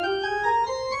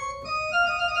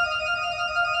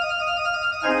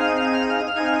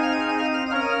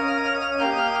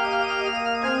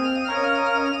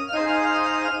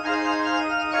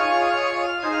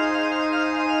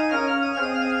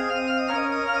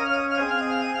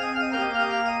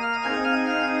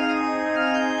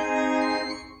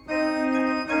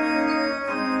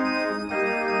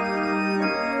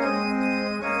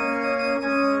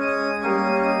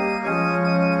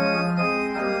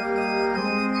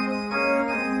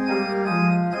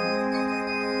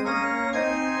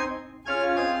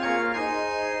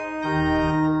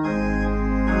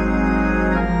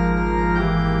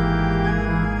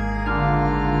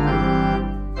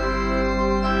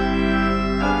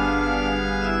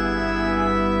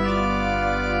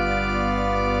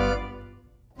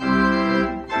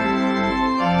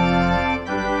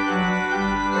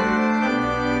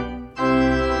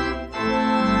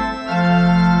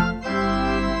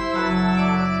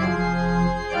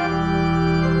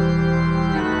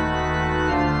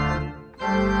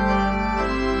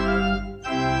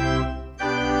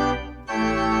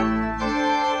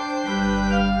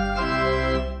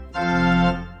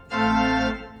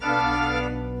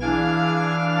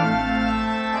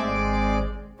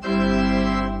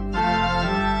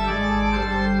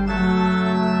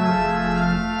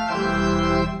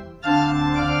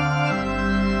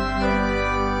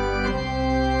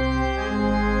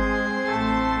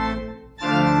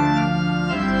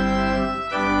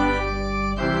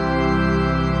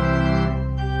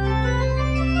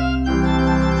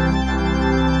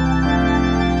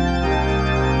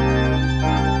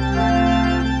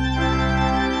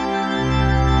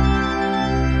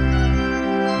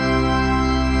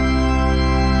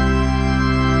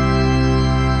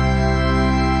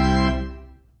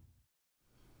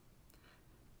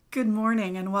Good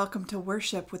morning and welcome to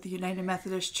worship with the United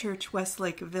Methodist Church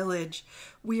Westlake Village.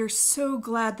 We are so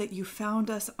glad that you found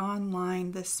us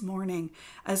online this morning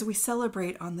as we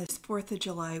celebrate on this 4th of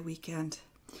July weekend.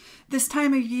 This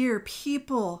time of year,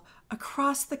 people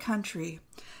across the country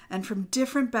and from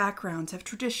different backgrounds have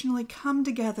traditionally come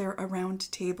together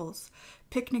around tables,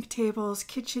 picnic tables,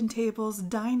 kitchen tables,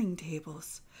 dining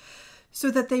tables, so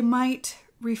that they might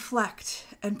reflect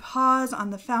and pause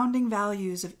on the founding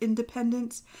values of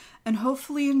independence and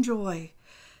hopefully enjoy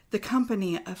the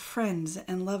company of friends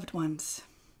and loved ones.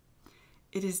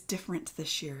 It is different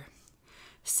this year,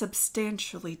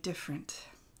 substantially different,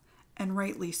 and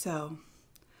rightly so.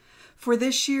 For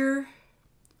this year,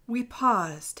 we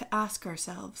pause to ask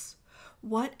ourselves,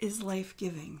 what is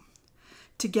life-giving?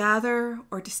 To gather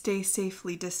or to stay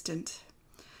safely distant?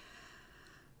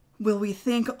 Will we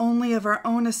think only of our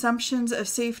own assumptions of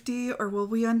safety, or will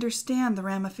we understand the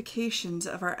ramifications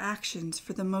of our actions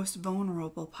for the most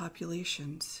vulnerable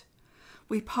populations?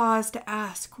 We pause to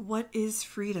ask, what is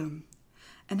freedom?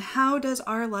 And how does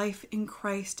our life in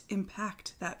Christ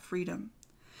impact that freedom?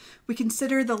 We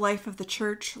consider the life of the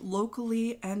church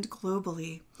locally and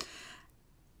globally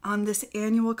on this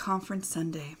annual conference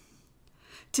Sunday.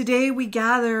 Today we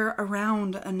gather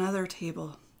around another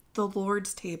table, the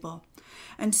Lord's table.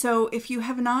 And so if you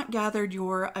have not gathered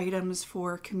your items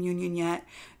for communion yet,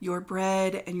 your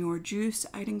bread and your juice,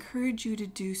 I'd encourage you to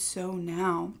do so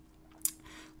now.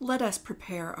 Let us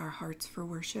prepare our hearts for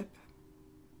worship.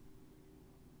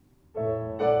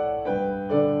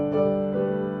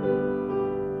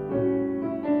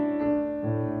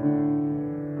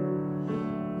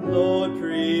 Lord,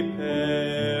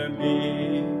 prepare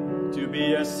me to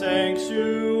be a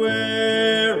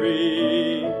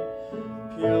sanctuary,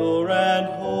 pure and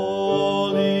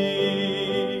holy,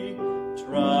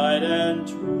 tried and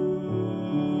true.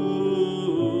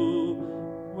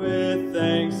 With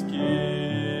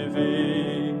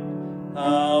thanksgiving,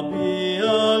 I'll be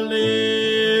a living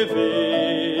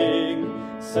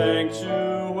sanctuary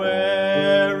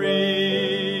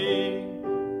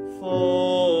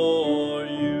for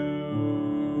you.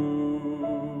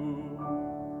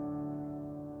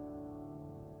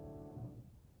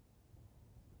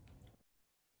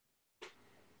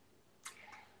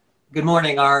 Good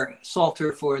morning. Our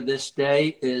Psalter for this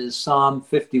day is Psalm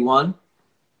 51.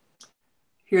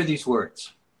 Hear these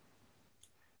words.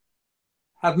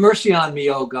 Have mercy on me,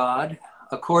 O God,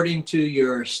 according to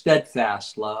your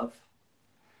steadfast love.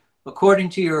 According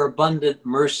to your abundant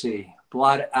mercy,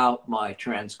 blot out my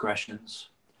transgressions.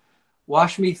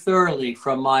 Wash me thoroughly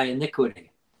from my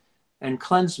iniquity and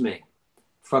cleanse me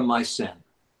from my sin.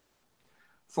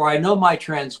 For I know my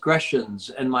transgressions,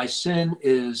 and my sin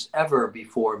is ever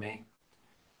before me.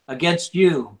 Against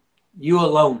you, you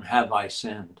alone have I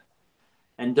sinned,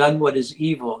 and done what is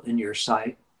evil in your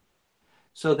sight,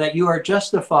 so that you are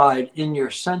justified in your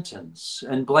sentence,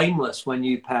 and blameless when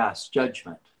you pass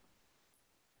judgment.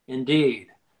 Indeed,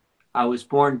 I was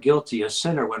born guilty, a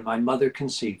sinner, when my mother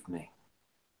conceived me.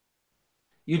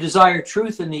 You desire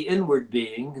truth in the inward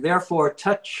being, therefore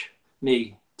teach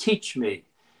me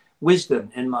wisdom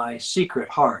in my secret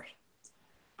heart.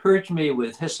 Purge me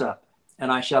with hyssop,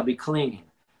 and I shall be clean.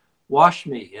 Wash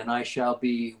me, and I shall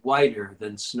be whiter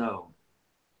than snow.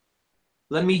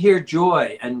 Let me hear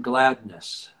joy and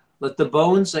gladness. Let the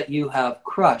bones that you have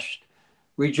crushed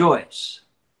rejoice.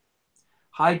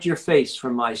 Hide your face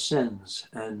from my sins,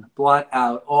 and blot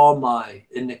out all my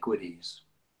iniquities.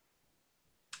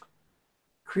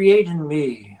 Create in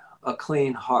me a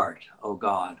clean heart, O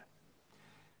God,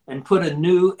 and put a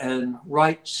new and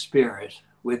right spirit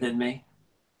within me.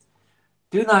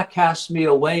 Do not cast me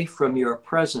away from your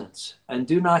presence, and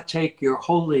do not take your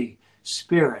Holy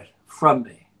Spirit from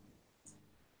me.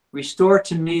 Restore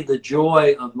to me the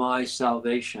joy of my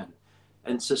salvation,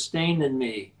 and sustain in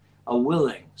me a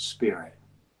willing spirit.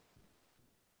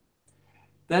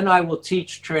 Then I will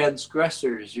teach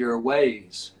transgressors your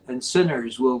ways, and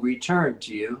sinners will return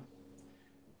to you.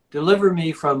 Deliver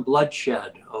me from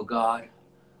bloodshed, O God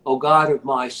of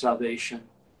my salvation,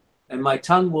 and my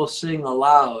tongue will sing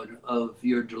aloud of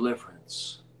your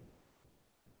deliverance.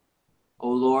 O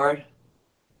Lord,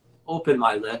 open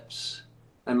my lips,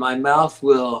 and my mouth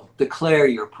will declare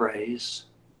your praise.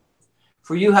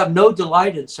 For you have no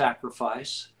delight in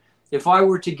sacrifice. If I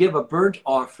were to give a burnt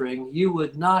offering, you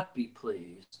would not be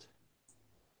pleased.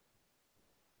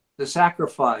 The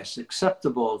sacrifice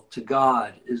acceptable to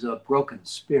God is a broken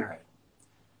spirit,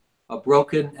 a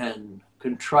broken and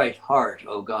contrite heart,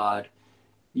 O God,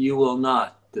 you will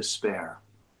not despair.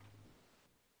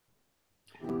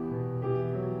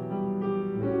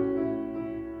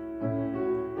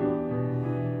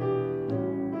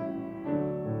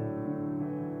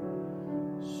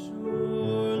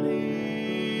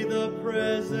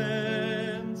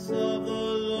 presence of the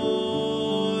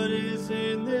Lord is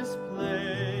in this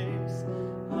place.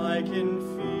 I can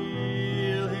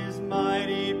feel his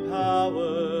mighty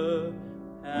power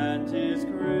and his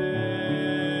grace.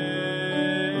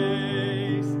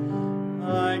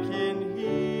 I can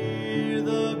hear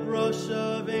the brush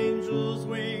of angels'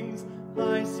 wings.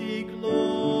 I see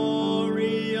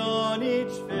glory on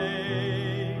each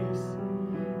face.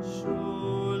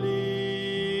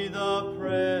 Surely the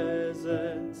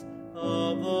presence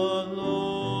of the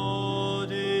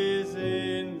Lord is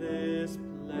in this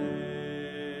place.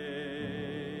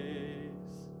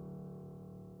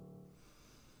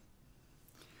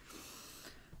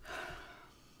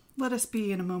 Let us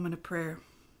be in a moment of prayer.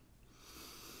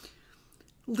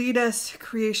 Lead us,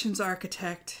 creation's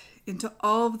architect, into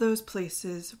all of those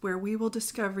places where we will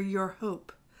discover your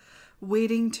hope,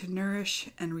 waiting to nourish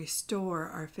and restore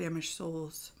our famished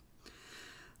souls.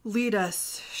 Lead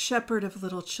us, shepherd of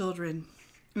little children,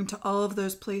 into all of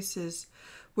those places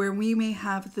where we may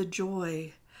have the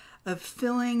joy of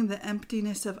filling the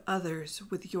emptiness of others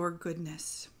with your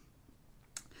goodness.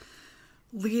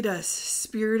 Lead us,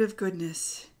 Spirit of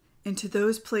goodness, into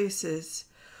those places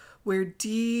where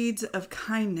deeds of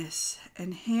kindness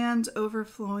and hands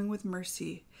overflowing with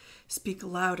mercy speak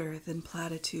louder than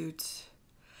platitudes.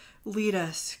 Lead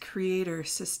us, Creator,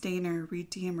 Sustainer,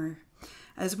 Redeemer,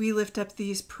 as we lift up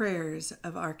these prayers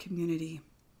of our community.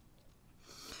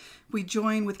 We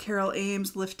join with Carol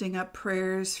Ames lifting up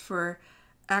prayers for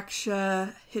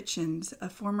Aksha Hitchens, a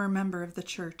former member of the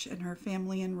church, and her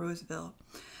family in Roseville,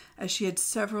 as she had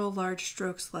several large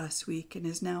strokes last week and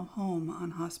is now home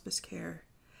on hospice care.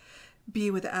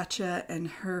 Be with Aksha and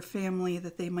her family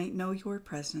that they might know your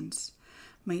presence,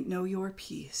 might know your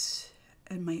peace,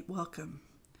 and might welcome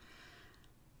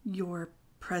your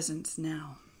presence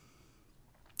now.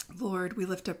 Lord, we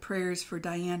lift up prayers for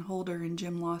Diane Holder and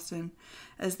Jim Lawson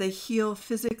as they heal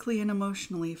physically and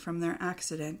emotionally from their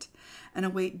accident and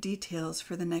await details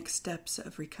for the next steps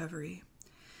of recovery.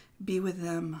 Be with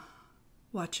them,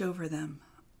 watch over them,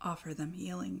 offer them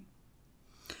healing.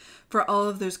 For all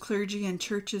of those clergy and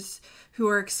churches who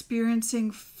are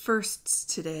experiencing firsts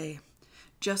today,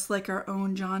 just like our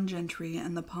own John Gentry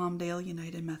and the Palmdale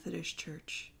United Methodist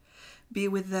Church. Be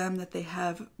with them that they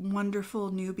have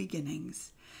wonderful new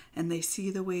beginnings and they see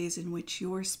the ways in which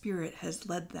your Spirit has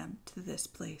led them to this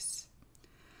place.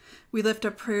 We lift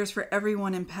up prayers for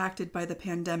everyone impacted by the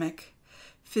pandemic,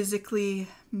 physically,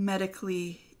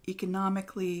 medically,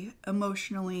 economically,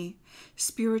 emotionally,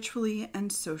 spiritually,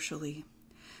 and socially.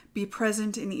 Be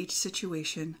present in each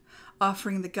situation,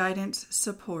 offering the guidance,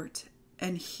 support,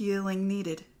 and healing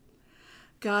needed.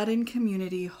 God in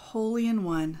community, holy and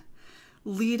one,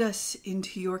 lead us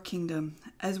into your kingdom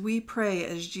as we pray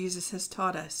as Jesus has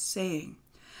taught us, saying,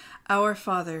 Our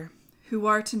Father, who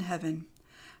art in heaven,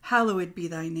 hallowed be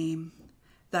thy name.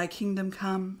 Thy kingdom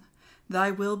come,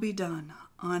 thy will be done,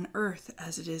 on earth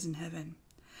as it is in heaven.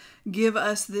 Give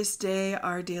us this day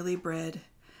our daily bread,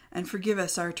 and forgive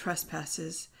us our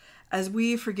trespasses, as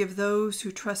we forgive those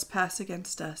who trespass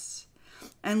against us.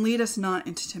 And lead us not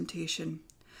into temptation,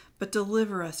 but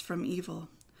deliver us from evil.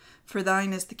 For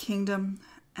thine is the kingdom,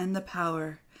 and the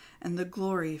power, and the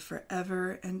glory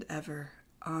forever and ever.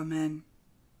 Amen.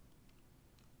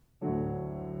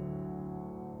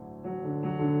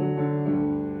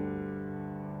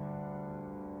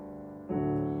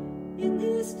 In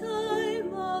this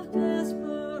time of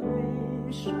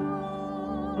desperation,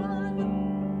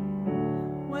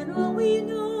 when all we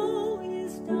know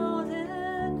is doubt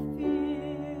and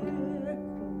fear,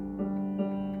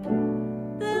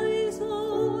 there is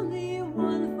only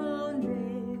one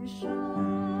foundation.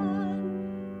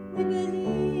 We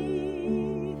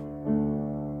believe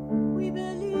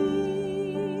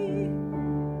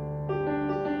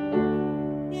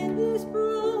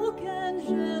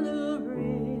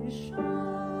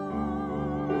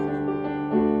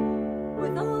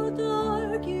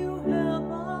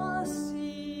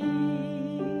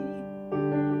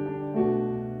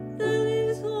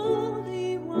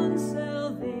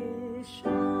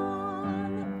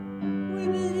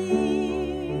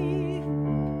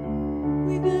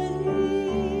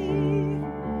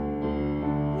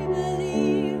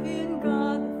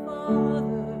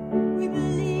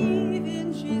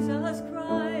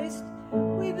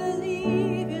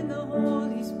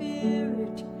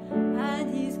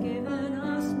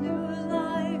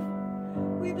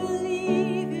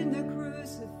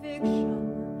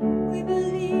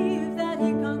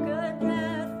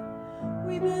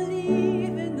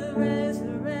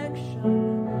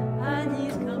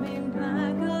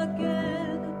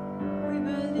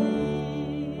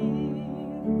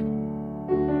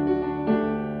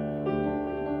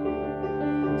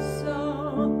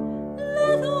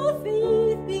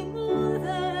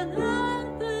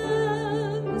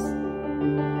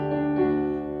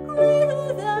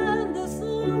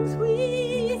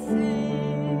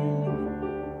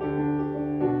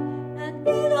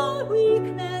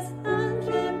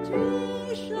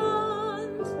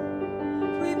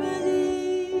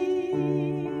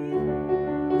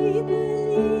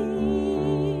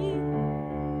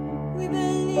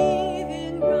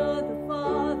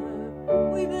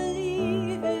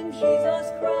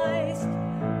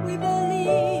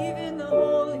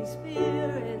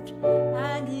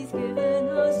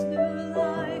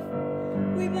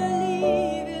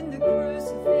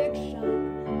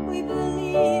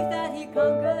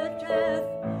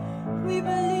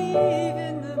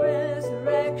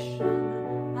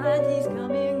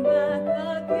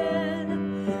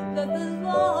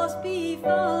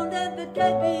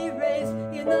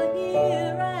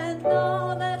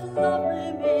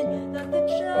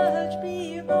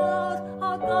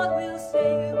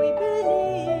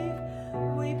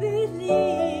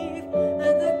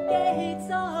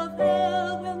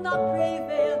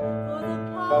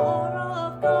power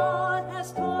of God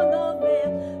has torn the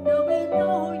veil. No, we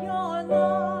know your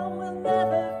love will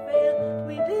never fail.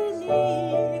 We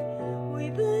believe, we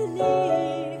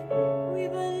believe, we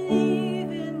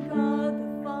believe in God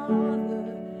the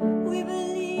Father. We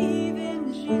believe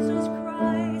in Jesus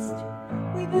Christ.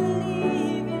 We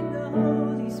believe in the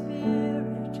Holy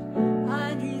Spirit,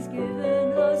 and He's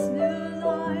given us new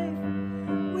life.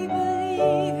 We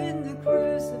believe in the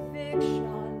crucifixion.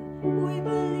 We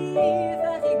believe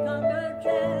that He conquered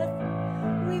death.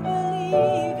 We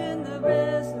believe in the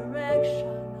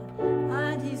resurrection,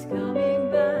 and He's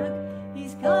coming back.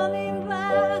 He's coming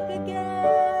back again.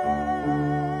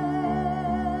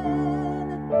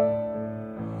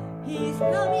 He's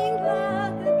coming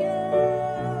back again.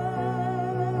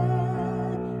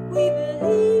 We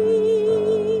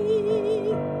believe, we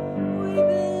believe.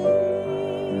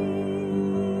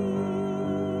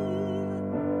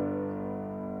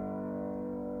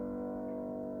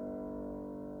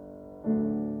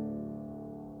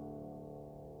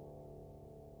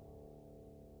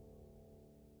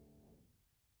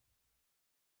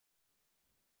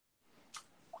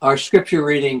 Our scripture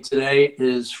reading today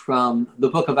is from the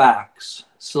book of Acts,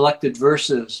 selected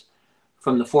verses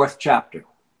from the 4th chapter.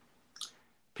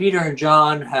 Peter and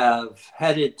John have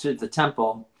headed to the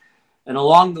temple, and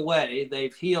along the way,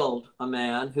 they've healed a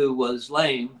man who was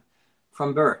lame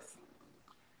from birth.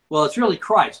 Well, it's really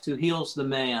Christ who heals the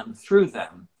man through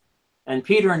them. And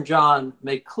Peter and John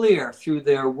make clear through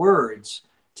their words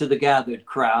to the gathered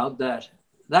crowd that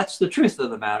that's the truth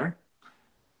of the matter,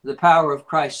 the power of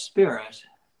Christ's Spirit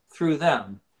through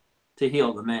them to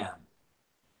heal the man.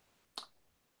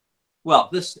 Well,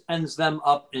 this ends them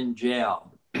up in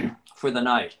jail for the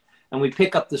night. And we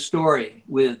pick up the story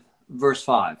with verse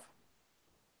 5.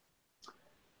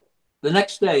 The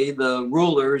next day, the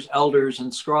rulers, elders,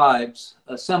 and scribes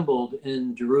assembled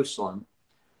in Jerusalem.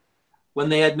 When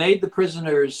they had made the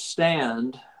prisoners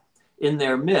stand in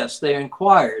their midst, they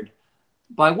inquired,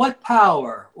 "By what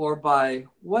power or by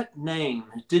what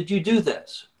name did you do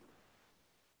this?"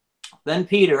 Then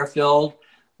Peter, filled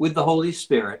with the Holy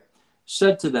Spirit,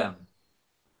 said to them,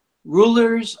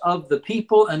 "Rulers of the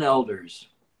people and elders,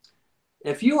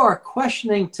 if you are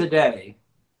questioning today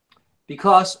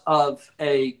because of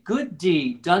a good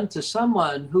deed done to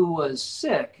someone who was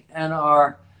sick and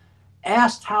are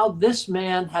asked how this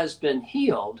man has been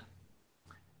healed,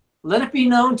 let it be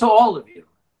known to all of you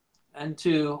and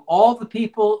to all the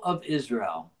people of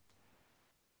Israel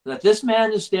that this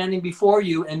man is standing before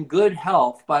you in good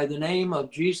health by the name of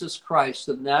Jesus Christ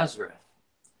of Nazareth,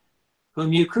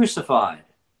 whom you crucified,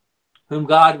 whom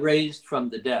God raised from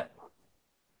the dead.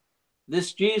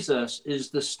 This Jesus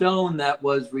is the stone that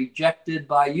was rejected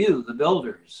by you, the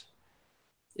builders.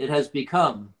 It has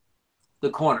become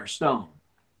the cornerstone."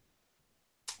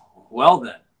 Well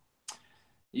then,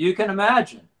 you can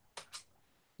imagine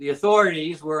the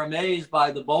authorities were amazed by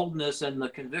the boldness and the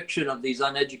conviction of these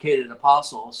uneducated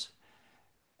apostles,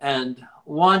 and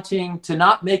wanting to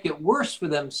not make it worse for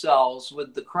themselves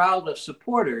with the crowd of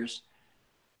supporters,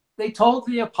 they told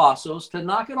the apostles to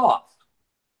knock it off.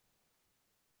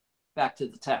 Back to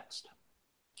the text.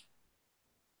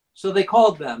 So they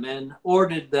called them and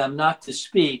ordered them not to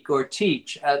speak or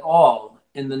teach at all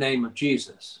in the name of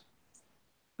Jesus.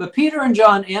 But Peter and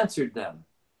John answered them,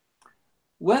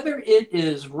 "Whether it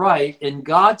is right in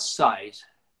God's sight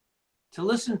to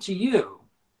listen to you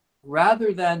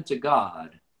rather than to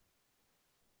God,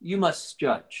 you must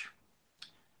judge.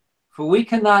 For we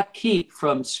cannot keep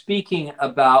from speaking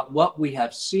about what we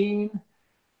have seen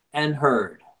and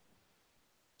heard."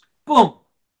 Boom!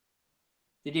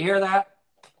 Did you hear that?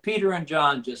 Peter and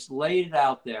John just laid it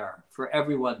out there for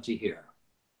everyone to hear.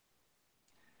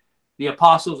 The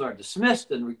apostles are dismissed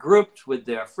and regrouped with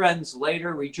their friends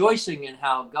later, rejoicing in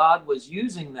how God was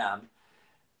using them.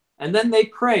 And then they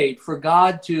prayed for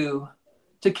God to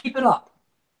keep it up.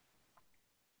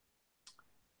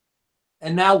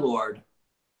 And now, Lord,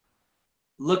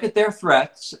 look at their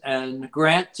threats and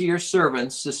grant to your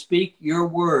servants to speak your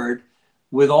word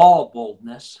with all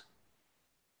boldness,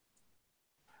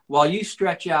 while you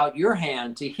stretch out your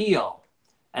hand to heal,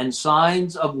 and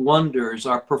signs of wonders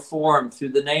are performed through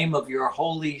the name of your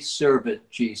holy servant,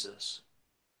 Jesus.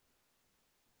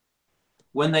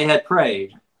 When they had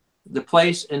prayed, the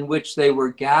place in which they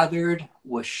were gathered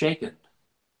was shaken,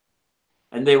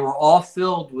 and they were all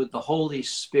filled with the Holy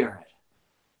Spirit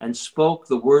and spoke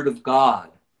the word of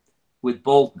God with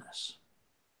boldness.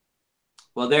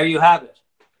 Well, there you have it.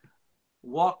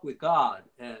 Walk with God,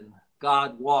 and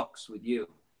God walks with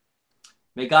you.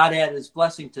 May God add his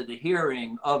blessing to the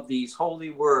hearing of these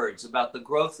holy words about the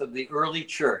growth of the early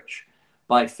church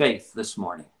by faith this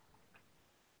morning.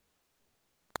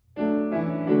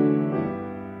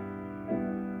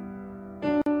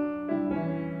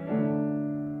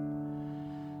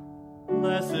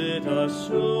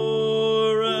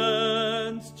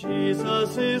 assurance,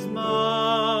 Jesus is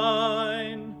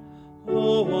mine.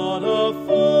 Oh, what a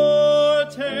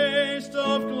foretaste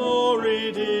of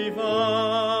glory divine,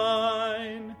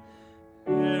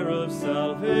 heir of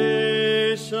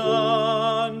salvation,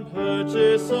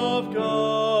 purchase of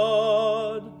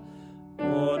God,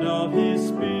 born of his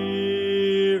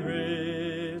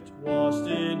Spirit, washed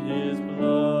in his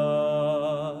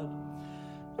blood.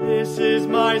 This is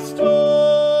my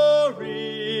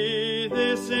story,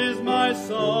 this is my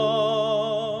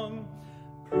song,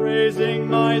 praising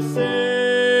my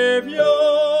Savior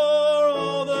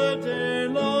all the day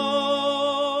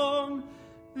long.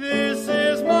 This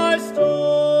is my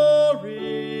story,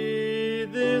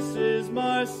 this is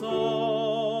my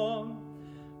song,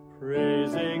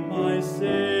 praising my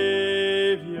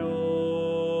Savior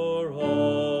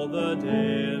all the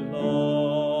day long.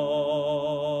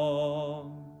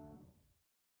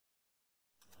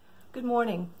 Good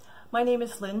morning. My name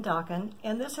is Lynn Docken,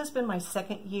 and this has been my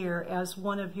second year as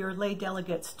one of your lay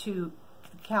delegates to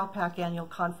the CalPAC Annual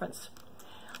Conference.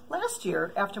 Last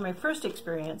year, after my first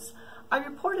experience, I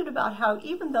reported about how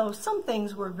even though some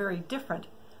things were very different,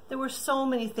 there were so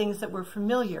many things that were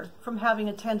familiar from having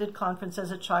attended conference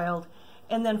as a child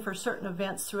and then for certain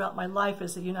events throughout my life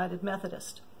as a United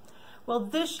Methodist. Well,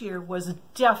 this year was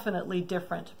definitely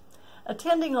different.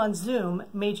 Attending on Zoom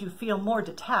made you feel more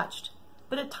detached,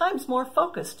 but at times more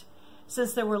focused,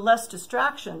 since there were less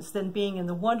distractions than being in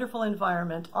the wonderful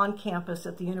environment on campus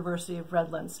at the University of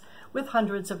Redlands with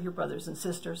hundreds of your brothers and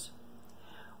sisters.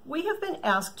 We have been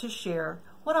asked to share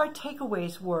what our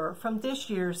takeaways were from this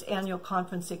year's annual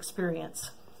conference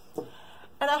experience.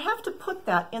 And I have to put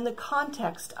that in the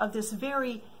context of this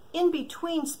very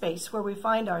in-between space where we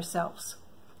find ourselves.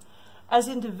 As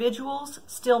individuals,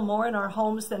 still more in our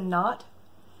homes than not.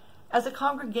 As a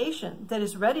congregation that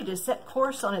is ready to set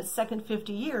course on its second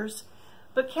 50 years,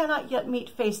 but cannot yet meet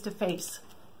face to face.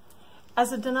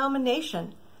 As a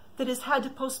denomination that has had to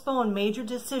postpone major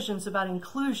decisions about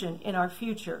inclusion in our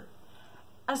future.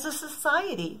 As a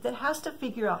society that has to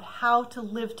figure out how to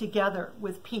live together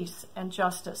with peace and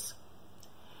justice.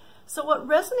 So what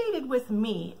resonated with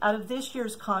me out of this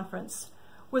year's conference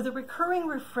were the recurring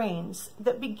refrains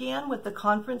that began with the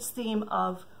conference theme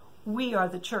of, "We are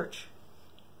the church."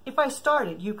 If I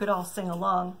started, you could all sing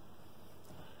along.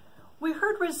 We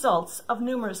heard results of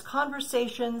numerous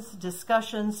conversations,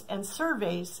 discussions, and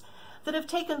surveys that have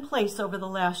taken place over the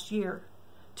last year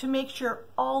to make sure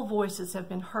all voices have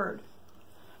been heard.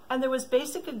 And there was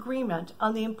basic agreement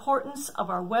on the importance of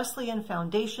our Wesleyan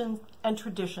foundation and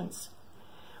traditions.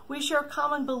 We share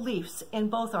common beliefs in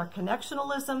both our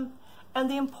connectionalism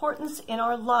and the importance in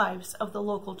our lives of the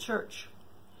local church.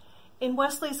 In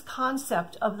Wesley's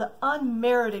concept of the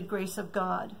unmerited grace of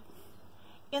God,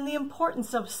 in the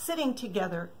importance of sitting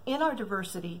together in our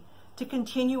diversity to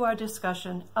continue our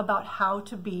discussion about how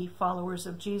to be followers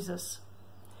of Jesus.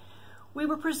 We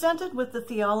were presented with the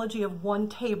theology of one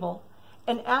table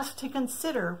and asked to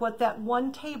consider what that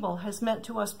one table has meant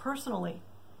to us personally.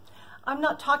 I'm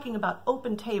not talking about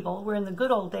open table, where in the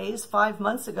good old days, 5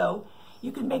 months ago,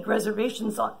 you could make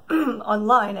reservations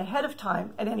online ahead of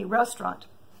time at any restaurant.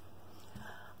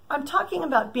 I'm talking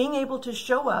about being able to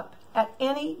show up at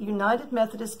any United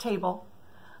Methodist table,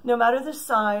 no matter the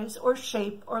size or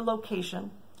shape or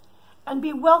location, and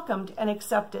be welcomed and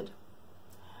accepted.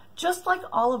 Just like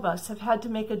all of us have had to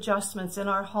make adjustments in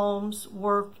our homes,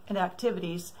 work, and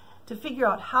activities to figure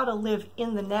out how to live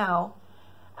in the now,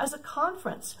 as a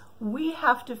conference, we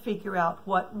have to figure out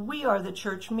what "we are the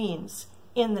church" means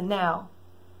in the now.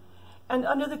 And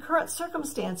under the current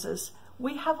circumstances,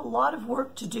 we have a lot of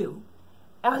work to do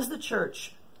as the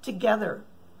church together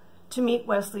to meet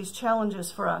Wesley's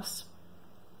challenges for us.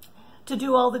 To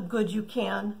do all the good you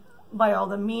can, by all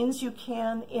the means you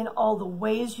can, in all the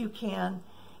ways you can,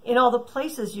 in all the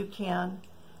places you can,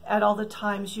 at all the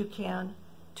times you can,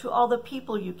 to all the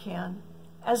people you can,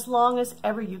 as long as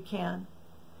ever you can.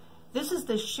 This is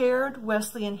the shared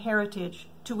Wesleyan heritage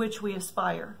to which we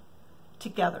aspire,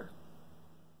 together.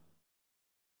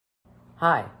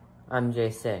 Hi, I'm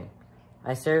Jay Singh.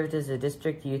 I served as a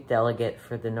district youth delegate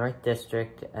for the North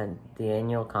District at the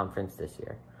annual conference this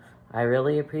year. I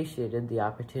really appreciated the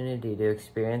opportunity to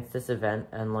experience this event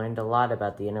and learned a lot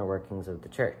about the inner workings of the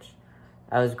church.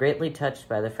 I was greatly touched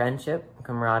by the friendship,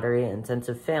 camaraderie, and sense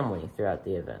of family throughout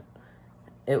the event.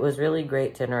 It was really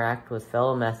great to interact with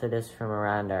fellow Methodists from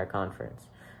around our conference.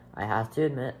 I have to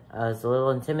admit, I was a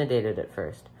little intimidated at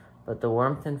first, but the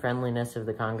warmth and friendliness of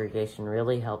the congregation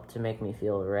really helped to make me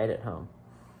feel right at home.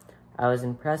 I was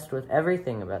impressed with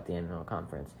everything about the annual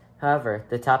conference, However,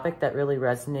 the topic that really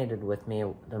resonated with me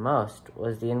the most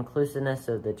was the inclusiveness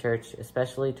of the church,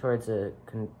 especially towards a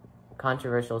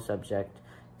controversial subject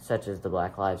such as the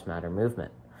Black Lives Matter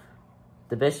movement.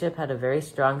 The bishop had a very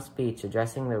strong speech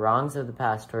addressing the wrongs of the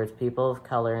past towards people of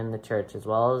color in the church as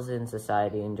well as in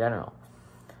society in general.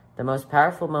 The most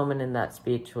powerful moment in that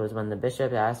speech was when the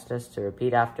bishop asked us to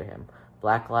repeat after him,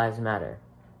 "Black Lives Matter."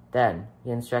 Then,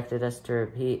 he instructed us to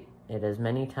repeat it as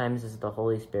many times as the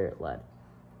Holy Spirit led.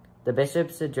 The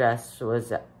bishop's address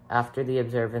was after the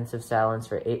observance of silence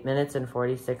for 8 minutes and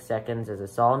 46 seconds as a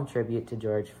solemn tribute to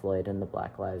George Floyd and the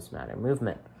Black Lives Matter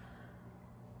movement.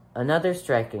 Another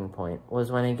striking point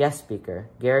was when a guest speaker,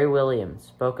 Gary Williams,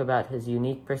 spoke about his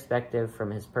unique perspective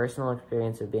from his personal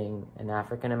experience of being an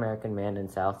African-American man in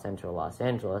South Central Los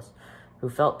Angeles who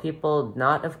felt people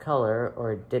not of color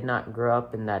or did not grow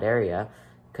up in that area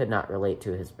could not relate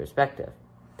to his perspective.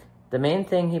 The main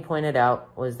thing he pointed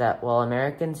out was that while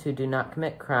Americans who do not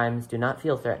commit crimes do not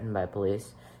feel threatened by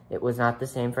police, it was not the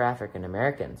same for African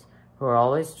Americans, who are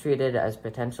always treated as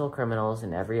potential criminals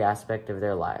in every aspect of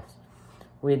their lives.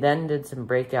 We then did some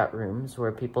breakout rooms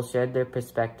where people shared their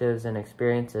perspectives and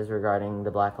experiences regarding the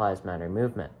Black Lives Matter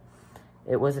movement.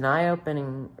 It was an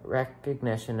eye-opening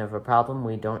recognition of a problem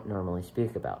we don't normally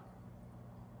speak about.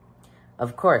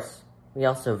 Of course, we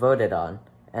also voted on,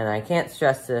 and I can't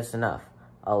stress this enough,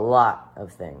 a lot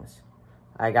of things.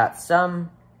 I got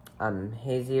some I'm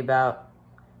hazy about,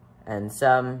 and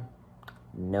some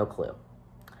no clue.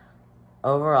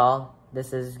 Overall,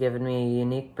 this has given me a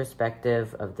unique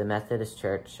perspective of the Methodist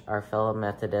Church, our fellow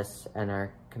Methodists, and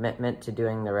our commitment to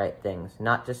doing the right things,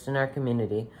 not just in our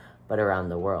community, but around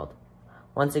the world.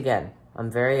 Once again, I'm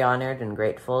very honored and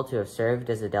grateful to have served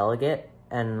as a delegate,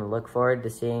 and look forward to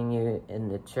seeing you in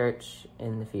the church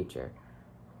in the future.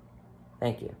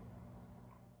 Thank you.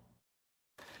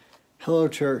 Hello,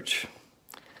 church.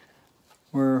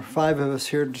 We're 5 of us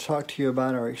here to talk to you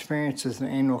about our experiences in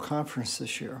the annual conference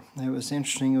this year. It was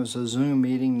interesting. It was a Zoom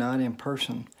meeting, not in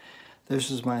person.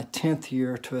 This is my 10th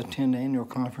year to attend the annual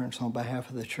conference on behalf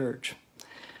of the church.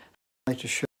 I'd like to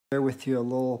share with you a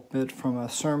little bit from a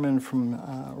sermon from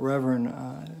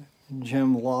Reverend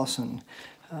Jim Lawson,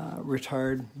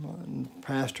 retired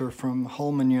pastor from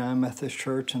Holman United Methodist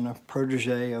Church and a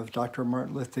protege of Dr.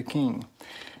 Martin Luther King.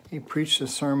 He preached a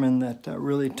sermon that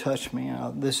really touched me.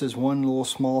 This is one little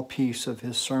small piece of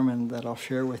his sermon that I'll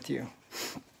share with you.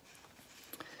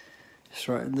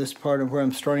 So this part of where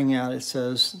I'm starting out, it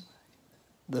says,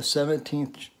 the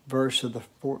 17th verse of the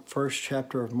first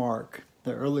chapter of Mark,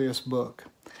 the earliest book.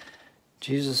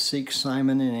 Jesus seeks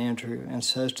Simon and Andrew and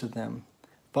says to them,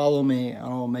 "Follow me and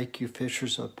I'll make you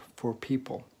fishers for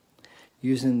people,"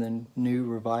 using the New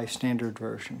Revised Standard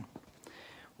Version.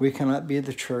 We cannot be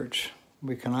the church.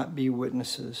 We cannot be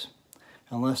witnesses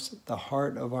unless the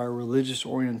heart of our religious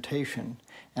orientation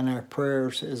and our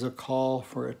prayers is a call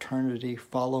for eternity.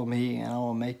 Follow me and I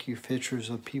will make you fishers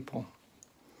of people.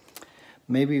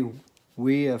 Maybe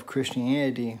we of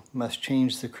Christianity must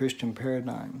change the Christian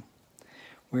paradigm.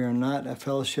 We are not a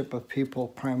fellowship of people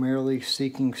primarily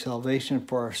seeking salvation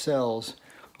for ourselves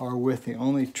or with the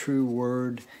only true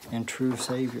word and true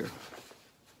Savior.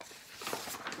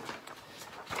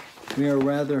 We are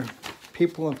rather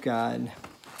people of God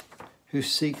who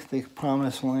seek the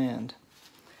promised land,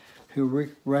 who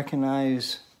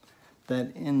recognize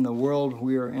that in the world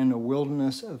we are in a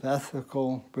wilderness of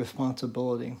ethical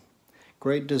responsibility,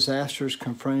 great disasters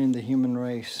confronting the human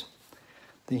race.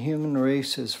 The human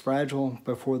race is fragile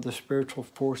before the spiritual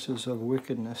forces of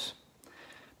wickedness.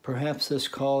 Perhaps this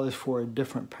call is for a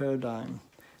different paradigm,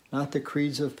 not the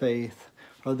creeds of faith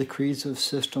or the creeds of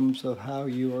systems of how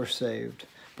you are saved,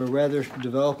 but rather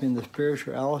developing the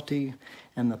spirituality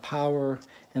and the power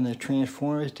and the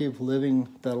transformative living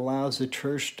that allows the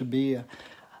church to be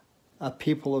a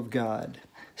people of God,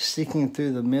 seeking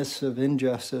through the midst of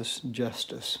injustice,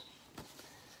 justice.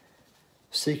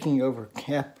 Seeking over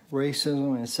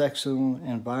racism and sexism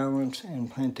and violence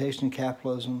and plantation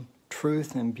capitalism,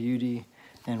 truth and beauty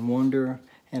and wonder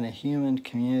and a human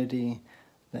community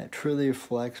that truly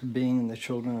reflects being the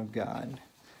children of God.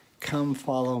 Come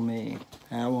follow me,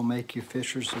 and I will make you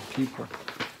fishers of people.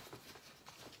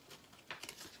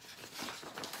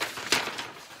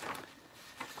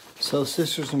 So,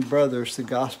 sisters and brothers, the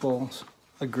Gospels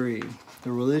agree.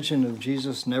 The religion of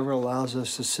Jesus never allows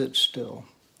us to sit still,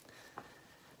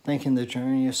 thinking the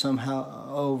journey is somehow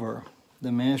over,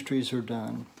 the ministries are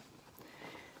done.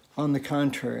 On the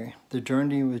contrary, the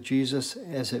journey with Jesus,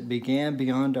 as it began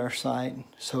beyond our sight,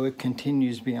 so it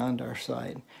continues beyond our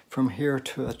sight, from here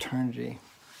to eternity.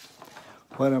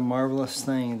 What a marvelous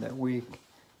thing that we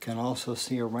can also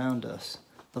see around us,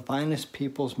 the finest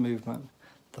people's movement,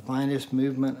 the finest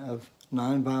movement of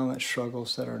nonviolent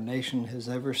struggles that our nation has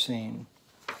ever seen,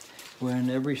 where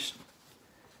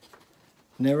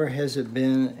never has it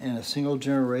been in a single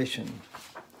generation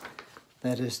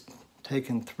that has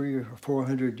taken 300 or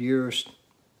 400 years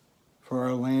for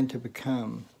our land to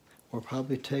become, will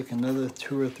probably take another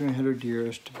 200 or 300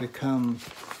 years to become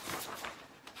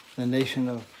the nation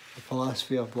of the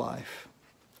philosophy of life.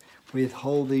 We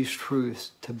hold these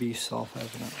truths to be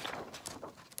self-evident.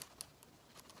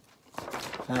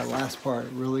 That last part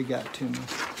really got to me.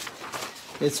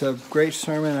 It's a great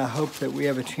sermon. I hope that we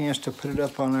have a chance to put it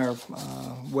up on our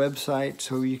website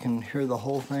so you can hear the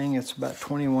whole thing. It's about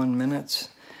 21 minutes.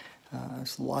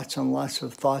 There's lots and lots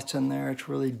of thoughts in there. It's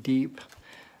really deep.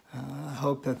 I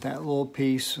hope that little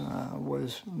piece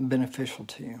was beneficial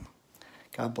to you.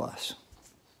 God bless.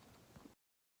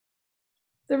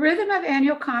 The rhythm of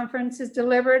annual conference is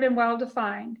deliberate and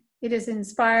well-defined. It is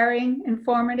inspiring,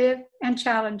 informative, and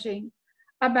challenging,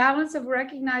 a balance of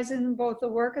recognizing both the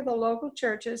work of the local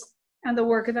churches and the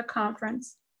work of the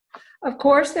conference. Of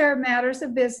course, there are matters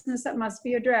of business that must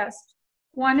be addressed.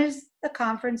 One is the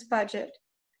conference budget.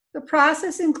 The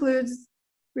process includes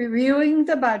reviewing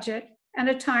the budget and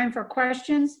a time for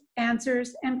questions,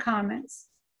 answers, and comments.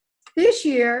 This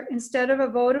year, instead of a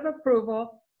vote of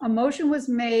approval, a motion was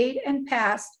made and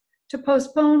passed to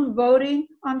postpone voting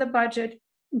on the budget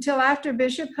until after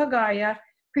Bishop Hagaya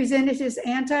presented his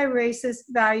anti-racist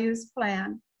values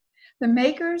plan. The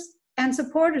makers and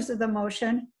supporters of the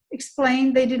motion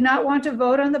explained they did not want to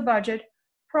vote on the budget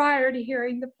prior to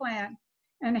hearing the plan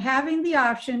and having the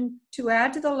option to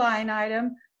add to the line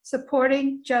item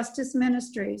supporting justice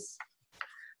ministries.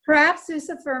 Perhaps this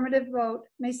affirmative vote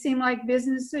may seem like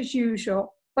business as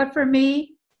usual, but for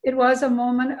me, it was a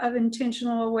moment of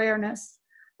intentional awareness,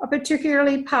 a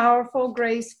particularly powerful,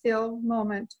 grace-filled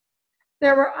moment.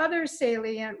 There were other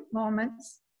salient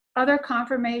moments, other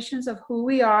confirmations of who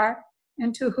we are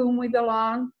and to whom we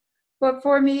belong, but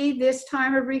for me, this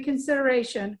time of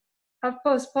reconsideration, of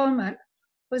postponement,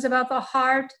 was about the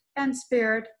heart and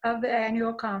spirit of the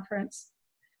annual conference.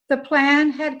 The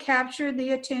plan had captured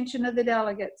the attention of the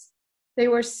delegates. They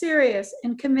were serious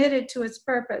and committed to its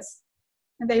purpose,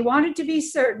 and they wanted to be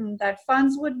certain that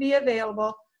funds would be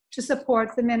available to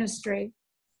support the ministry.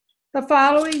 The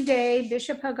following day,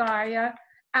 Bishop Hagaya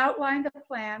outlined the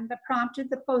plan that prompted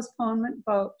the postponement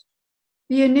vote.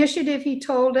 The initiative, he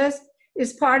told us,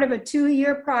 is part of a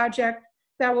 2-year project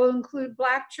that will include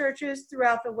Black churches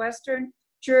throughout the Western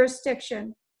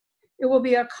jurisdiction. It will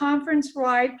be a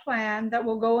conference-wide plan that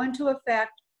will go into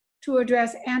effect to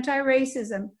address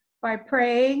anti-racism by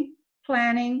praying,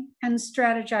 planning, and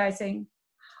strategizing.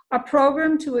 A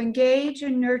program to engage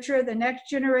and nurture the next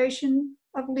generation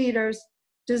of leaders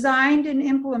designed and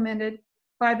implemented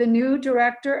by the new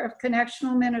Director of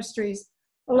Connectional Ministries,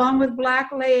 along with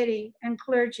Black laity and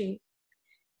clergy.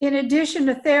 In addition,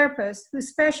 a therapist who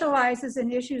specializes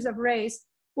in issues of race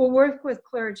will work with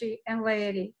clergy and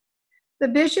laity. The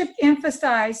bishop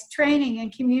emphasized training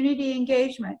and community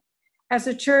engagement as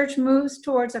the church moves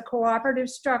towards a cooperative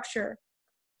structure.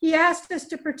 He asked us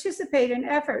to participate in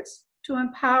efforts to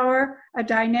empower a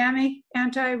dynamic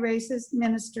anti-racist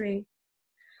ministry.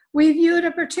 We viewed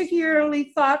a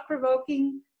particularly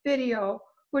thought-provoking video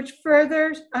which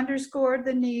further underscored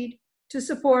the need to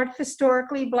support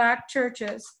historically Black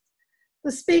churches.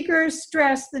 The speakers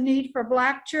stressed the need for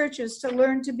Black churches to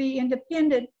learn to be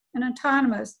independent and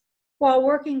autonomous while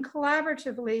working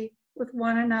collaboratively with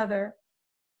one another.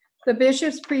 The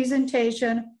bishop's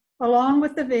presentation, along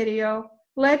with the video,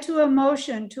 led to a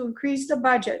motion to increase the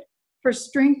budget for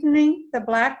strengthening the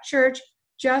Black church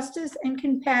justice and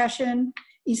compassion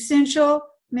essential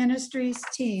ministries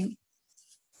team.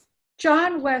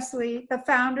 John Wesley, the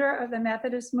founder of the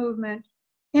Methodist movement,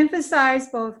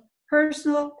 emphasized both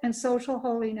personal and social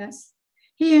holiness.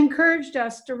 He encouraged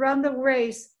us to run the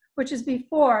race which is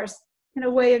before us in a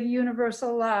way of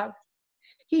universal love.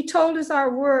 He told us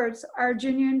our words are a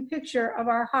genuine picture of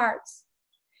our hearts.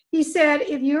 He said,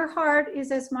 "If your heart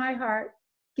is as my heart,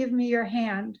 give me your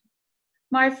hand."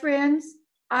 My friends,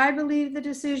 I believe the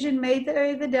decision made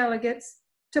by the delegates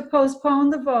to postpone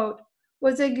the vote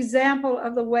was an example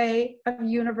of the way of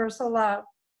universal love,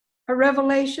 a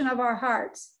revelation of our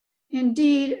hearts,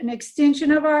 indeed an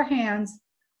extension of our hands,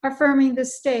 affirming the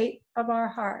state of our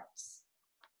hearts.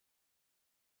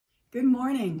 Good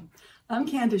morning. I'm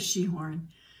Candace Shehorn.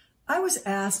 I was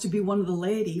asked to be one of the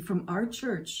laity from our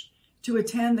church to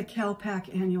attend the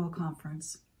CalPAC annual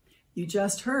conference. You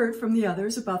just heard from the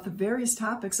others about the various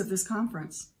topics of this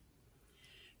conference.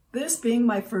 This being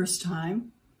my first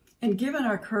time, and given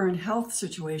our current health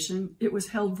situation, it was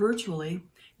held virtually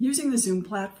using the Zoom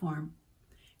platform.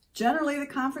 Generally, the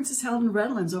conference is held in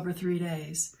Redlands over 3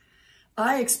 days.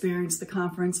 I experienced the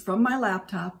conference from my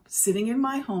laptop, sitting in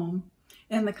my home,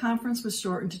 and the conference was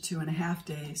shortened to 2.5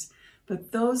 days.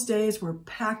 But those days were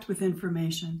packed with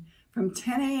information, from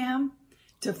 10 a.m.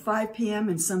 to 5 p.m.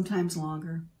 and sometimes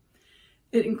longer.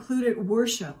 It included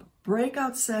worship,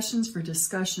 breakout sessions for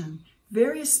discussion,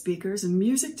 various speakers, and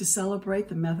music to celebrate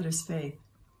the Methodist faith.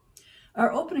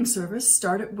 Our opening service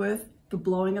started with the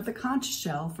blowing of the conch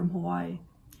shell from Hawaii.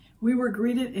 We were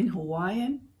greeted in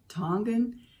Hawaiian,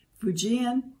 Tongan,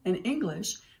 Fijian, and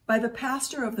English by the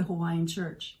pastor of the Hawaiian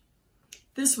church.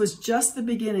 This was just the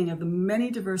beginning of the many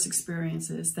diverse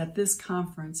experiences that this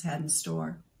conference had in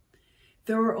store.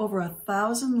 There were over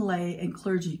 1,000 lay and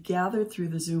clergy gathered through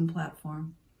the Zoom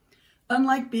platform.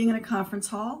 Unlike being in a conference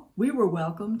hall, we were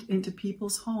welcomed into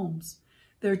people's homes,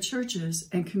 their churches,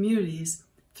 and communities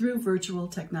through virtual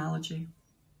technology.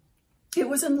 It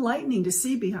was enlightening to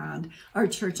see beyond our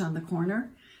church on the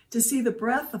corner, to see the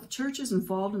breadth of churches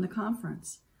involved in the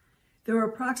conference. There were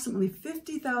approximately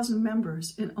 50,000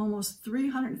 members in almost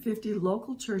 350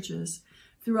 local churches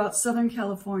throughout Southern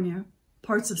California,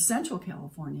 parts of Central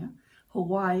California,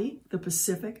 Hawaii, the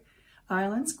Pacific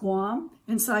Islands, Guam,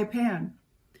 and Saipan.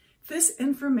 This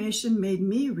information made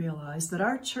me realize that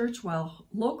our church, while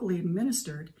locally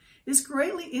administered, is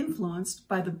greatly influenced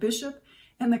by the bishop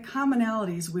and the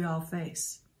commonalities we all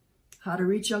face. How to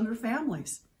reach younger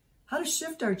families, how to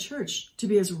shift our church to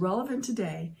be as relevant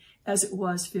today as it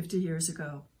was 50 years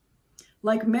ago.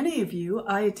 Like many of you,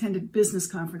 I attended business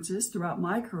conferences throughout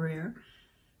my career,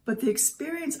 but the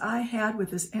experience I had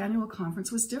with this annual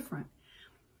conference was different.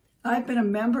 I've been a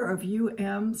member of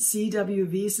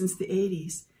UMCWV since the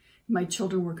 80s. My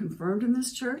children were confirmed in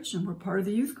this church and were part of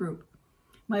the youth group.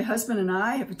 My husband and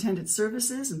I have attended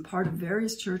services and part of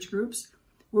various church groups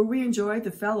where we enjoyed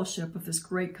the fellowship of this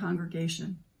great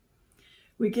congregation.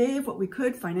 We gave what we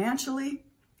could financially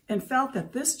and felt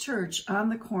that this church on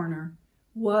the corner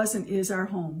was and is our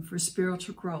home for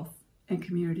spiritual growth and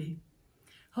community.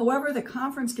 However, the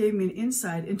conference gave me an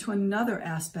insight into another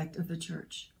aspect of the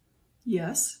church.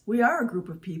 Yes, we are a group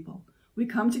of people. We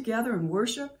come together and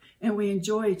worship and we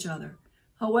enjoy each other.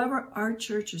 However, our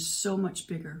church is so much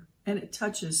bigger and it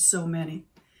touches so many.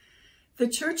 The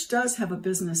church does have a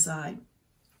business side.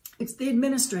 It's the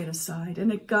administrative side,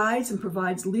 and it guides and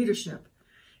provides leadership.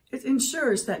 It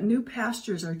ensures that new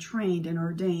pastors are trained and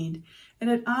ordained,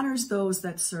 and it honors those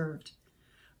that served.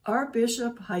 Our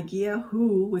Bishop Haigia,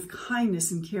 who, with kindness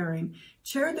and caring,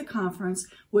 chaired the conference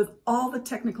with all the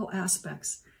technical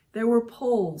aspects. There were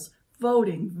polls,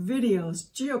 voting,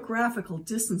 videos, geographical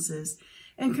distances,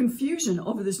 and confusion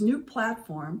over this new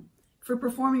platform for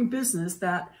performing business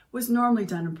that was normally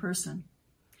done in person.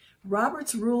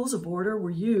 Robert's Rules of Order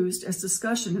were used as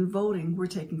discussion and voting were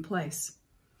taking place.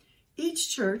 Each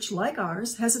church, like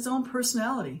ours, has its own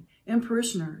personality and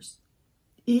parishioners.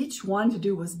 Each wanted to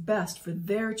do what's best for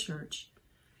their church.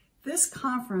 This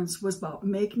conference was about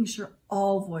making sure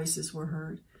all voices were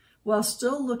heard, while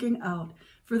still looking out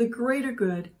for the greater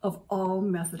good of all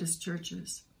Methodist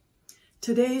churches.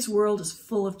 Today's world is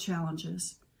full of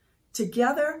challenges.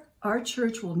 Together, our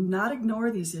church will not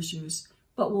ignore these issues,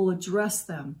 but will address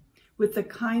them with the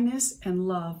kindness and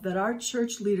love that our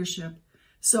church leadership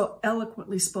so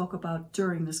eloquently spoke about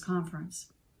during this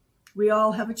conference. We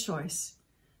all have a choice.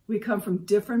 We come from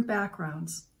different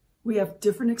backgrounds. We have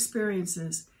different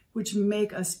experiences, which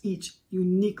make us each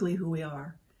uniquely who we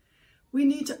are. We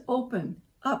need to open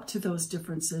up to those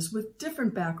differences with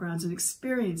different backgrounds and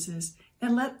experiences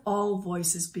and let all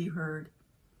voices be heard.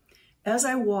 As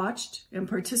I watched and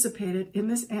participated in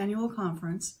this annual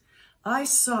conference, I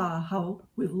saw how,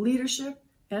 with leadership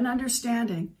and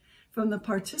understanding from the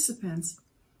participants,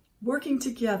 working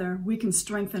together, we can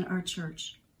strengthen our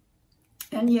church.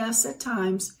 And yes, at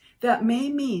times, that may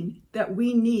mean that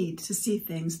we need to see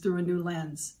things through a new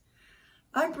lens.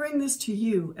 I bring this to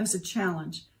you as a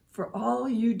challenge for all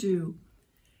you do,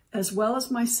 as well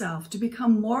as myself, to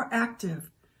become more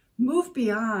active, move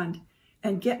beyond,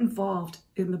 and get involved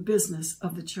in the business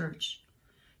of the church.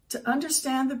 To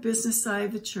understand the business side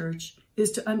of the church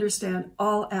is to understand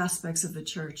all aspects of the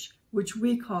church, which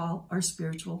we call our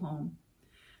spiritual home.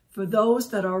 For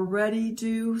those that already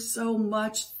do so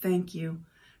much, thank you.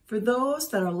 For those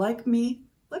that are like me,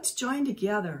 let's join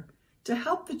together to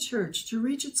help the church to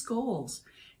reach its goals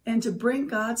and to bring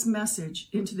God's message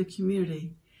into the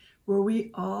community where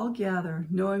we all gather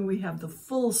knowing we have the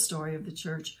full story of the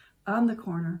church on the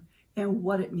corner and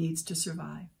what it needs to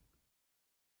survive.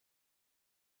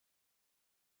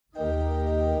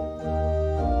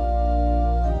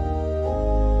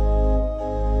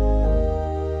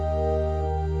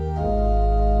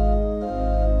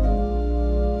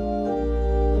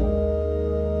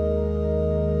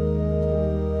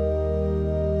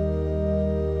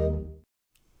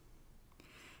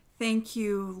 Thank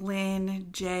you, Lynn,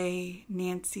 Jay,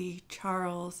 Nancy,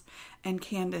 Charles, and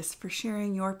Candace for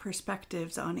sharing your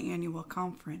perspectives on annual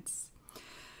conference.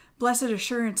 Blessed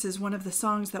Assurance is one of the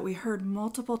songs that we heard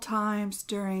multiple times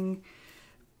during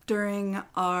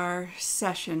our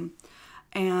session,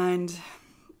 and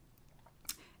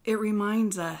it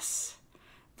reminds us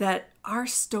that our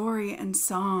story and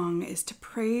song is to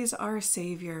praise our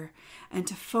Savior and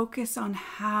to focus on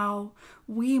how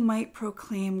we might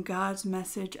proclaim God's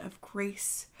message of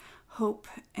grace, hope,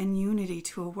 and unity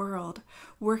to a world,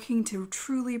 working to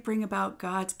truly bring about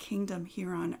God's kingdom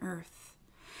here on earth.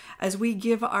 As we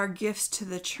give our gifts to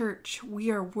the church, we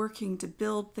are working to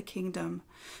build the kingdom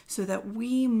so that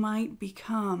we might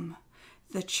become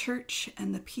the church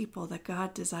and the people that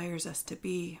God desires us to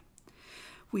be.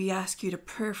 We ask you to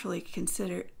prayerfully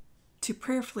consider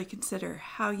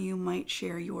how you might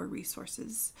share your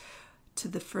resources to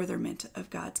the furtherment of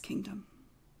God's kingdom.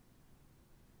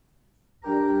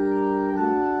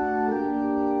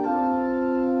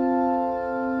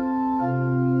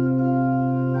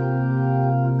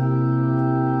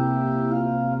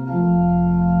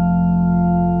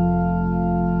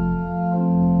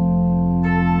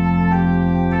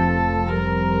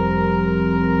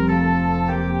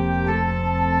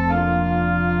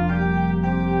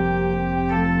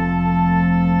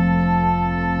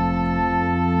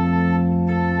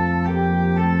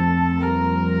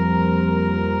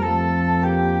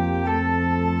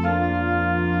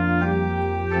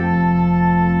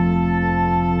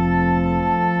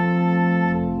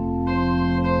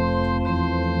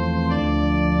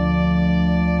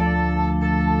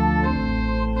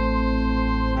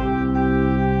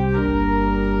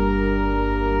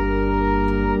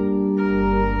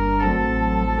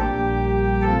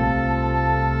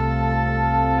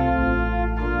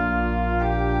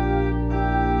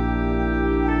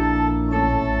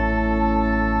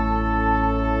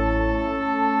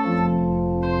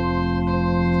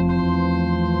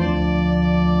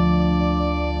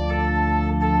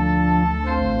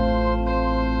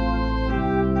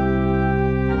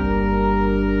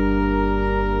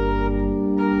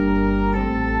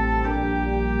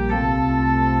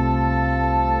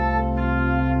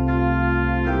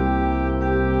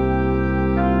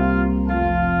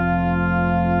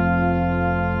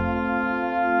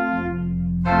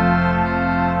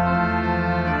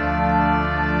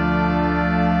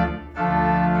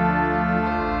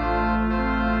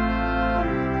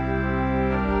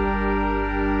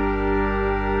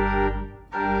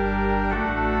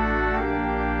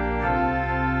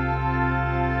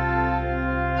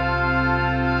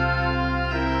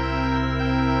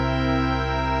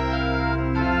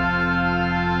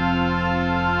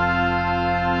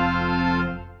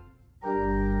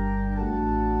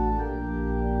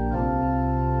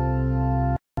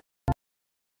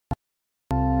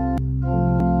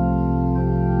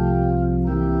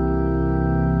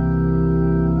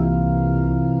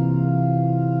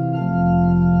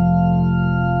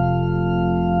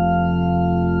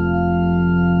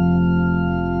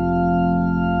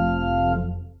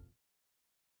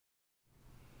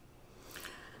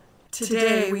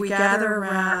 Today we gather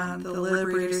around the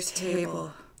Liberator's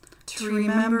table to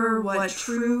remember what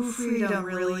true freedom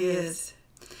really is.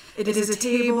 It is a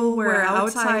table where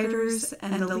outsiders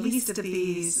and the least of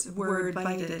these were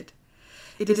invited.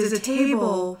 It is a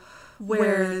table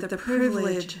where the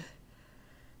privileged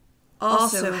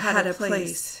also had a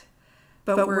place,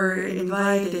 but were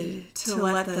invited to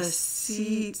let the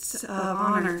seats of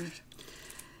honor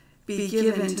be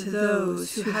given to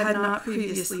those who had not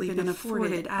previously been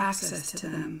afforded access to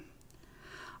them.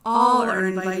 All are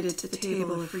invited to the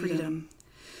table of freedom.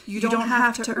 You don't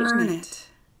have to earn it,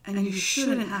 and you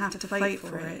shouldn't have to fight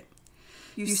for it.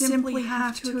 You simply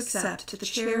have to accept the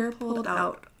chair pulled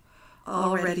out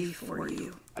already for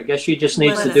you. I guess she just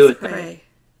needs to do it. Pray.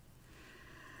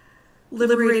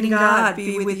 Liberating God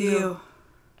be with you.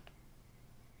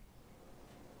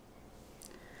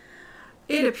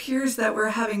 It appears that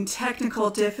we're having technical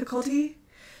difficulty,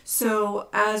 so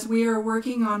as we are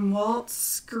working on Walt's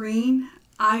screen,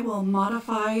 I will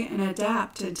modify and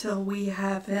adapt until we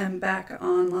have him back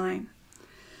online.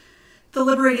 The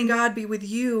liberating God be with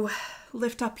you.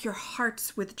 Lift up your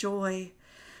hearts with joy.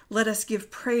 Let us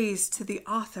give praise to the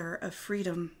author of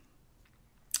freedom.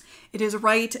 It is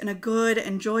right and a good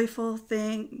and joyful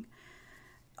thing,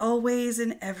 always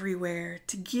and everywhere,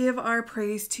 to give our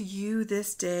praise to you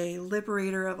this day,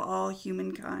 liberator of all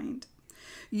humankind.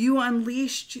 You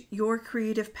unleashed your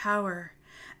creative power,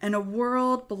 and a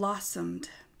world blossomed.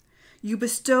 You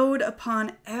bestowed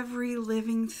upon every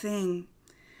living thing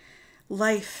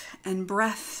life and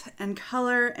breath and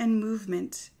color and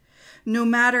movement. No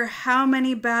matter how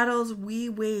many battles we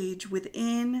wage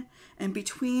within and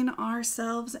between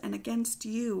ourselves and against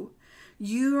you,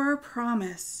 your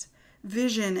promise,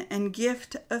 vision, and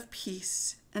gift of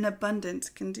peace and abundance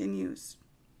continues.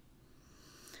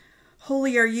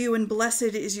 Holy are you and blessed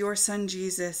is your Son,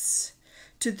 Jesus.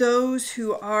 To those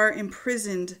who are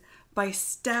imprisoned by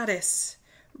status,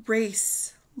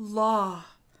 race, law,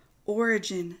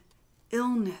 origin,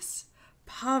 illness,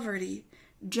 poverty,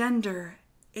 gender,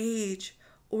 age,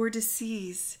 or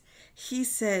disease, he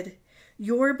said,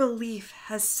 your belief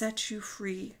has set you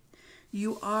free.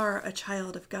 You are a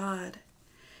child of God.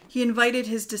 He invited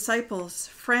his disciples,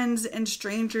 friends, and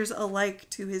strangers alike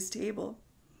to his table.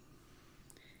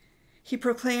 He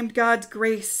proclaimed God's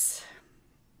grace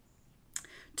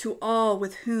to all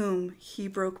with whom he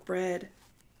broke bread.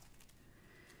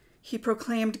 He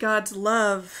proclaimed God's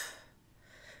love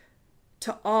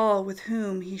to all with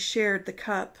whom he shared the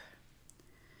cup.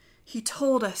 He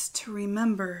told us to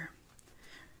remember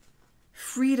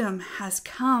freedom has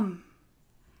come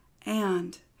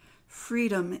and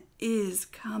freedom is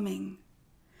coming.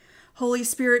 Holy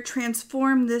Spirit,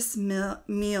 transform this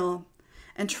meal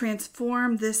and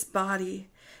transform this body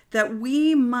that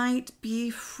we might be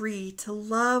free to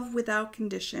love without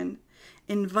condition,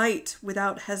 invite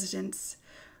without hesitance,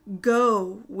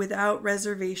 go without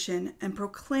reservation, and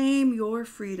proclaim your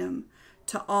freedom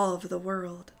to all of the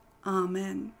world.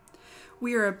 Amen.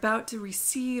 We are about to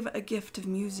receive a gift of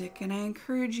music, and I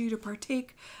encourage you to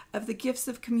partake of the gifts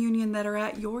of communion that are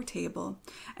at your table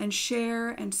and share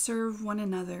and serve one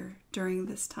another during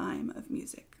this time of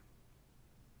music.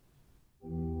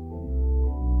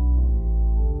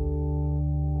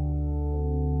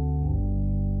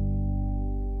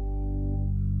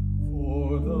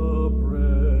 For the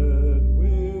bread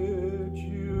which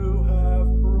you have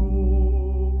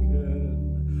broken,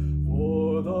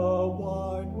 for the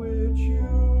wine which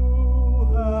you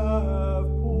have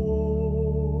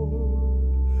poured,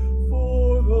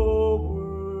 for the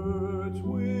words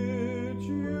which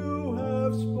you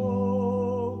have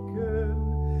spoken,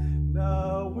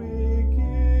 now we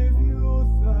give you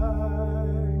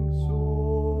thanks, O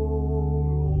Lord.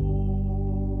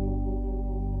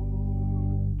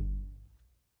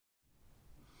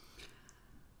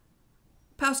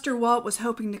 Pastor Walt was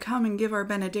hoping to come and give our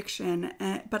benediction,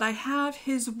 but I have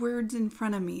his words in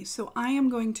front of me, so I am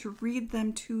going to read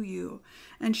them to you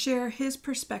and share his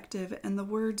perspective and the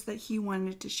words that he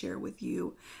wanted to share with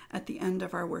you at the end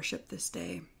of our worship this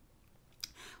day.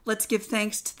 Let's give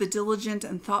thanks to the diligent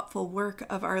and thoughtful work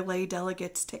of our lay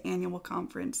delegates to annual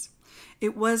conference.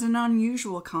 It was an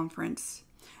unusual conference.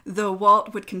 Though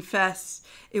Walt would confess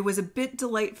it was a bit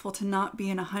delightful to not be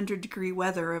in 100-degree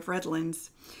weather of Redlands,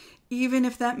 even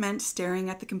if that meant staring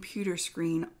at the computer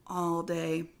screen all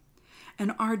day.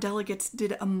 And our delegates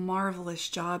did a marvelous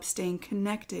job staying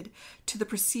connected to the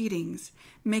proceedings,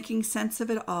 making sense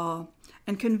of it all,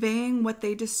 and conveying what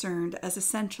they discerned as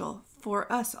essential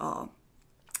for us all.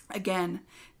 Again,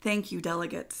 thank you,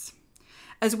 delegates.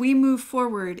 As we move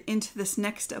forward into this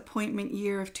next appointment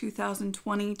year of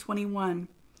 2020-21,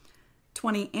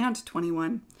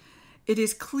 it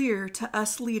is clear to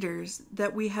us leaders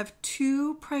that we have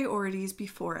two priorities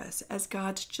before us as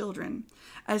God's children,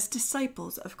 as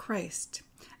disciples of Christ,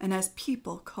 and as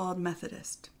people called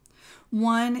Methodist.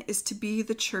 One is to be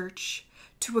the church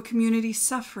to a community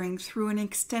suffering through an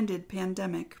extended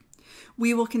pandemic.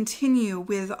 We will continue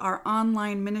with our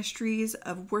online ministries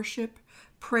of worship,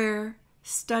 prayer,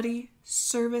 study,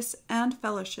 service, and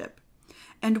fellowship,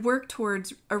 and work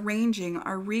towards arranging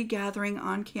our regathering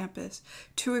on campus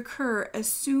to occur as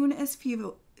soon as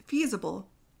feasible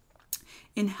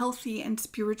in healthy and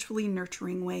spiritually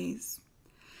nurturing ways.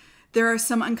 There are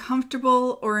some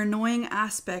uncomfortable or annoying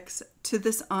aspects to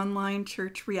this online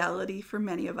church reality for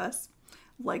many of us,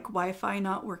 like Wi-Fi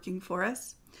not working for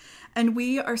us, and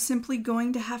we are simply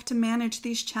going to have to manage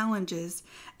these challenges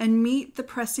and meet the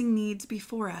pressing needs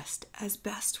before us as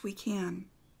best we can.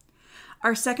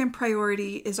 Our second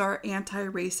priority is our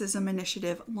anti-racism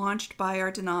initiative launched by our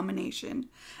denomination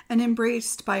and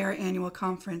embraced by our annual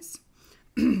conference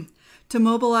to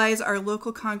mobilize our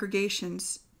local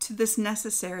congregations to this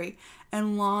necessary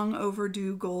and long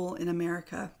overdue goal in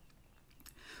America.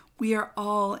 We are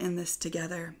all in this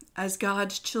together as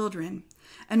God's children,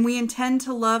 and we intend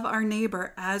to love our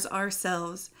neighbor as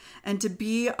ourselves and to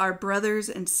be our brothers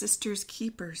and sisters'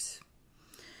 keepers.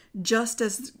 Just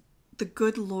as the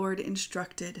good Lord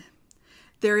instructed,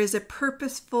 there is a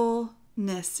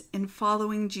purposefulness in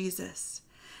following Jesus,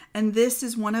 and this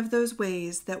is one of those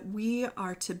ways that we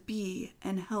are to be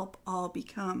and help all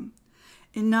become.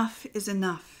 Enough is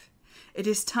enough. It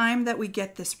is time that we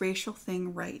get this racial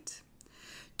thing right.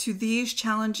 these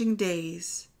challenging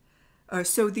days are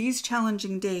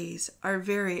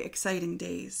very exciting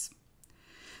days.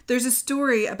 There's a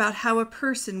story about how a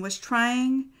person was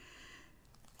trying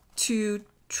to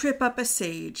trip up a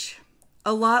sage,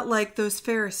 a lot like those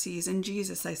Pharisees and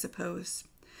Jesus, I suppose.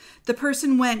 The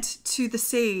person went to the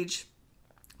sage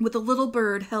with a little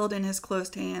bird held in his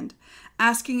closed hand,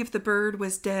 asking if the bird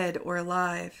was dead or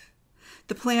alive.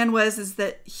 The plan was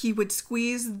that he would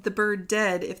squeeze the bird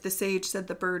dead if the sage said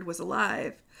the bird was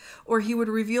alive, or he would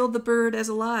reveal the bird as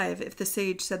alive if the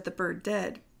sage said the bird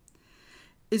dead.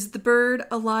 "Is the bird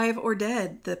alive or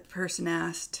dead?" the person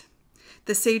asked.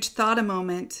 The sage thought a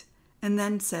moment and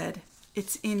then said,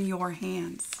 "It's in your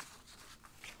hands."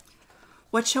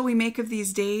 What shall we make of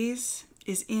these days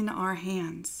is in our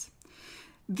hands.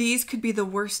 These could be the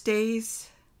worst days,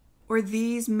 or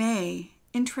these may,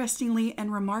 interestingly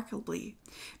and remarkably,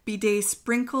 be days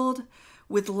sprinkled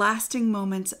with lasting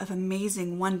moments of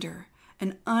amazing wonder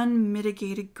and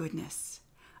unmitigated goodness,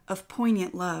 of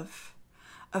poignant love,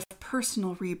 of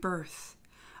personal rebirth,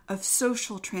 of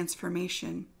social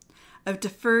transformation, of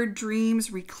deferred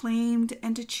dreams reclaimed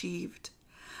and achieved,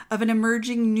 of an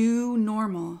emerging new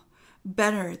normal,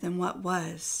 better than what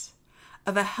was,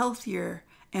 of a healthier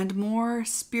and more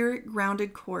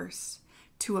spirit-grounded course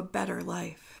to a better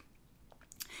life.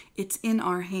 It's in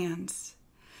our hands.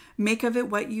 Make of it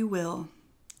what you will.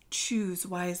 Choose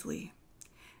wisely.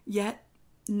 Yet,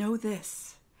 know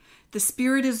this: the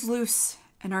Spirit is loose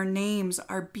and our names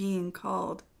are being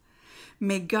called.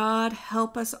 May God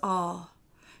help us all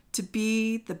to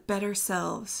be the better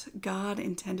selves God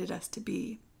intended us to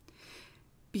be.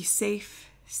 Be safe,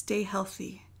 stay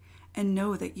healthy, and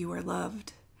know that you are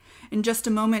loved. In just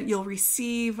a moment, you'll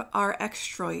receive our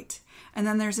extroit, and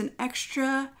then there's an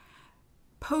extra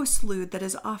postlude that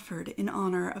is offered in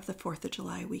honor of the 4th of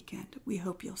July weekend. We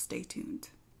hope you'll stay tuned.